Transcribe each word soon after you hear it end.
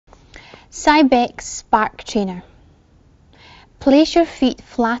Cybex SPARC trainer. Place your feet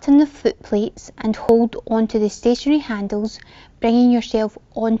flat on the foot plates and hold onto the stationary handles, bringing yourself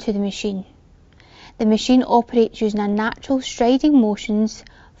onto the machine. The machine operates using a natural striding motions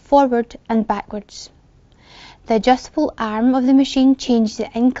forward and backwards. The adjustable arm of the machine changes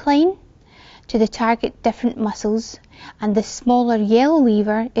the incline to target different muscles, and the smaller yellow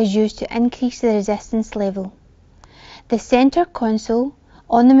lever is used to increase the resistance level. The center console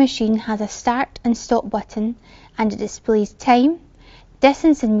on the machine has a start and stop button, and it displays time,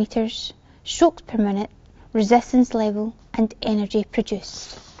 distance in meters, strokes per minute, resistance level and energy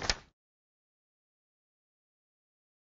produced.